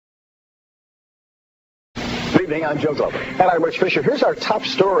evening. I'm Joe Glover. And I'm Rich Fisher. Here's our top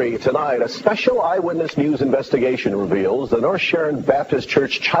story tonight. A special Eyewitness News investigation reveals the North Sharon Baptist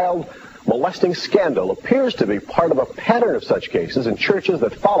Church child molesting scandal appears to be part of a pattern of such cases in churches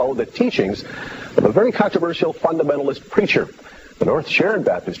that follow the teachings of a very controversial fundamentalist preacher. The North Sharon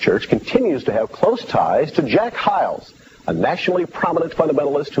Baptist Church continues to have close ties to Jack Hyles, a nationally prominent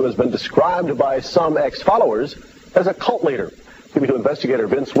fundamentalist who has been described by some ex-followers as a cult leader. TV2 investigator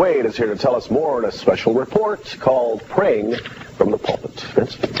Vince Wade is here to tell us more in a special report called Praying from the Pulpit.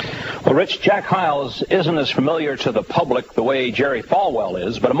 Vince? Well, Rich, Jack Hyles isn't as familiar to the public the way Jerry Falwell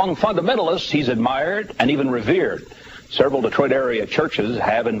is, but among fundamentalists, he's admired and even revered. Several Detroit area churches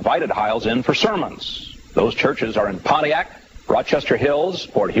have invited Hyles in for sermons. Those churches are in Pontiac, Rochester Hills,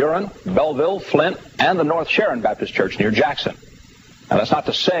 Port Huron, Belleville, Flint, and the North Sharon Baptist Church near Jackson. Now, that's not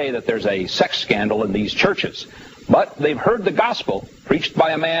to say that there's a sex scandal in these churches, but they've heard the gospel preached by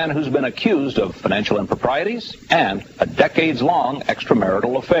a man who's been accused of financial improprieties and a decades-long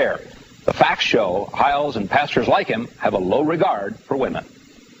extramarital affair. The facts show Hyles and pastors like him have a low regard for women.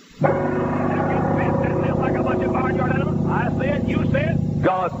 I said, you said,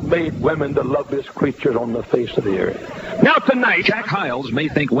 God made women the loveliest creatures on the face of the earth. Now tonight, Jack Hyles may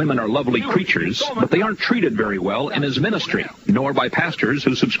think women are lovely creatures, but they aren't treated very well in his ministry, nor by pastors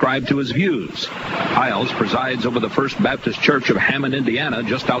who subscribe to his views. Hyles presides over the First Baptist Church of Hammond, Indiana,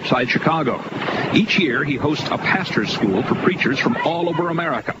 just outside Chicago. Each year, he hosts a pastor's school for preachers from all over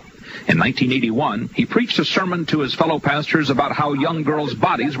America. In 1981, he preached a sermon to his fellow pastors about how young girls'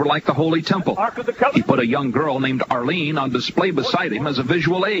 bodies were like the Holy Temple. He put a young girl named Arlene on display beside him as a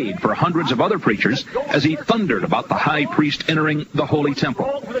visual aid for hundreds of other preachers as he thundered about the high priest entering the Holy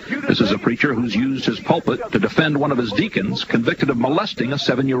Temple. This is a preacher who's used his pulpit to defend one of his deacons convicted of molesting a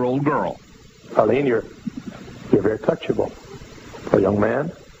 7-year-old girl. Arlene, you're very touchable for a young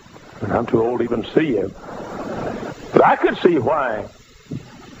man, and I'm too old to even see you. But I could see why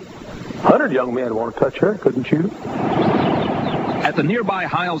 100 young men want to touch her, couldn't you? At the nearby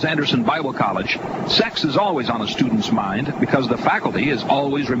Hyles and Anderson Bible College, sex is always on a student's mind because the faculty is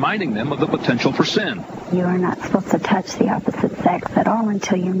always reminding them of the potential for sin. You are not supposed to touch the opposite sex at all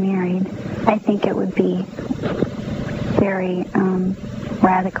until you're married. I think it would be very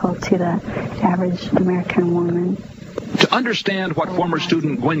radical to the average American woman. To understand what former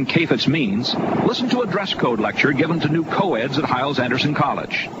student Gwen Kafitz means, listen to a dress code lecture given to new co-eds at Hyles Anderson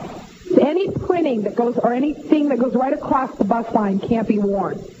College. Any printing that goes, or anything that goes right across the bus line can't be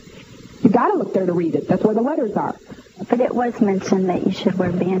worn. You got to look there to read it. That's where the letters are. But it was mentioned that you should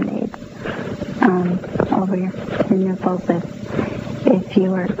wear Band-Aids over your nipples if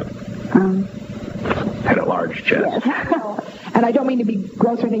you were... had a large chest. Yes. And I don't mean to be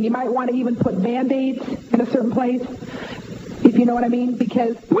gross or anything. You might want to even put Band-Aids in a certain place, if you know what I mean,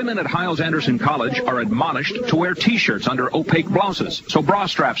 because... Women at Hyles Anderson College are admonished to wear T-shirts under opaque blouses so bra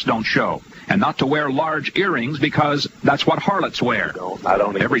straps don't show, and not to wear large earrings because that's what harlots wear.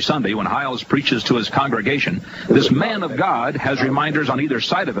 Every Sunday when Hyles preaches to his congregation, this man of God has reminders on either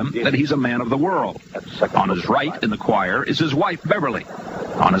side of him that he's a man of the world. On his right in the choir is his wife, Beverly.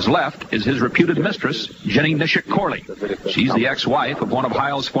 On his left is his reputed mistress, Jenny Nishik Corley. She's the ex-wife of one of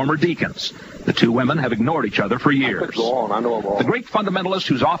Hyles' former deacons. The two women have ignored each other for years. The great fundamentalist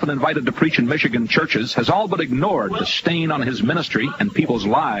who's often invited to preach in Michigan churches has all but ignored the stain on his ministry and people's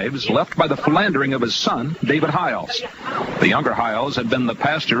lives left by the philandering of his son, David Hyles. The younger Hyles had been the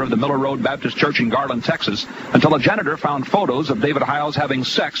pastor of the Miller Road Baptist Church in Garland, Texas, until a janitor found photos of David Hyles having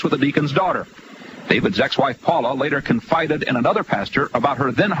sex with a deacon's daughter. David's ex-wife Paula later confided in another pastor about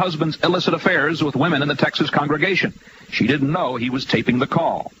her then-husband's illicit affairs with women in the Texas congregation. She didn't know he was taping the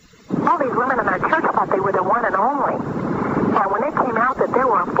call. All these women in our church thought they were the one and only. And when it came out that there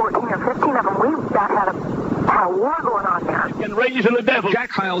were 14 or 15 of them, we about had a war going on there. And raising the devil.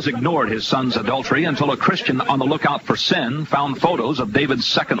 Jack Hyles ignored his son's adultery until a Christian on the lookout for sin found photos of David's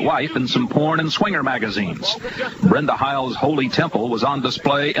second wife in some porn and swinger magazines. Brenda Hyles' Holy Temple was on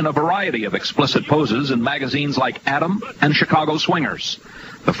display in a variety of explicit poses in magazines like Adam and Chicago Swingers.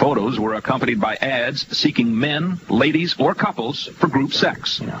 The photos were accompanied by ads seeking men, ladies, or couples for group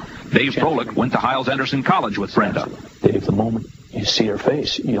sex. Dave Froelich went to Hyles Anderson College with Brenda. Dave, the moment you see her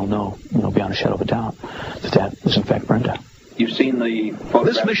face, you'll know beyond a shadow of a doubt that is in fact Brenda. You've seen the photograph?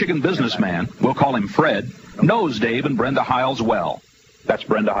 This Michigan businessman, we'll call him Fred, knows Dave and Brenda Hyles well. That's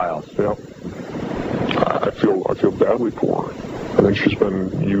Brenda Hyles. Yeah. I feel badly for her. I think she's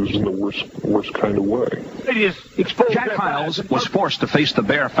been used in the worst kind of way. Jack Hyles was forced to face the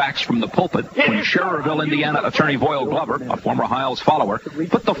bare facts from the pulpit when Schererville, Indiana attorney Voyle Glover, a former Hyles follower,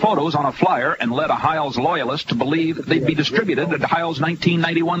 put the photos on a flyer and led a Hyles loyalist to believe they'd be distributed at Hyles'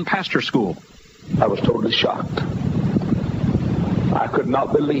 1991 pastor school. I was totally shocked. I could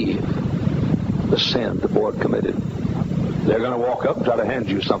not believe the sin the boy committed. They're going to walk up and try to hand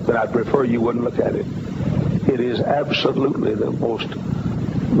you something. I'd prefer you wouldn't look at it. It is absolutely the most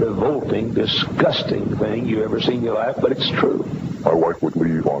revolting, disgusting thing you ever seen in your life, but it's true. My wife would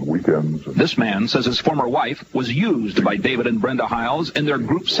leave on weekends. This man says his former wife was used by David and Brenda Hyles in their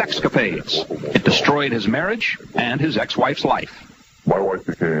group sexcapades. It destroyed his marriage and his ex-wife's life. My wife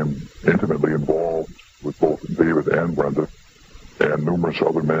became intimately involved with both David and Brenda and numerous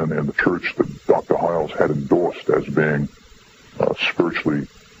other men in the church that Dr. Hyles had endorsed as being spiritually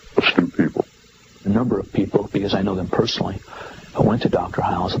astute people. A number of people, because I know them personally, went to Dr.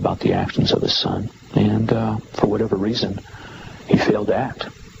 Hyles about the actions of his son, and for whatever reason, he failed to act.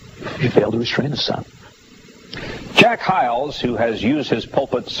 He failed to restrain his son. Jack Hyles, who has used his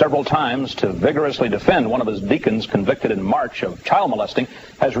pulpit several times to vigorously defend one of his deacons convicted in March of child molesting,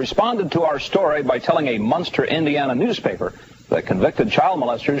 has responded to our story by telling a Munster, Indiana newspaper that convicted child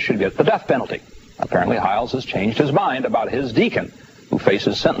molesters should get the death penalty. Apparently, Hyles has changed his mind about his deacon, who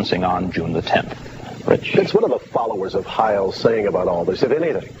faces sentencing on June the 10th. Rich? It's what are the followers of Hyles saying about all this, if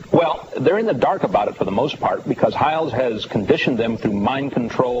anything? Well, they're in the dark about it for the most part because Hyles has conditioned them through mind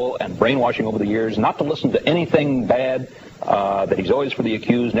control and brainwashing over the years not to listen to anything bad, that he's always for the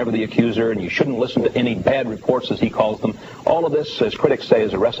accused, never the accuser, and you shouldn't listen to any bad reports, as he calls them. All of this, as critics say,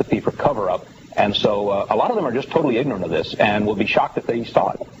 is a recipe for cover-up, and so a lot of them are just totally ignorant of this and will be shocked if they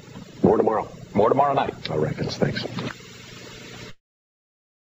saw it. More tomorrow. More tomorrow night. I reckon. Thanks.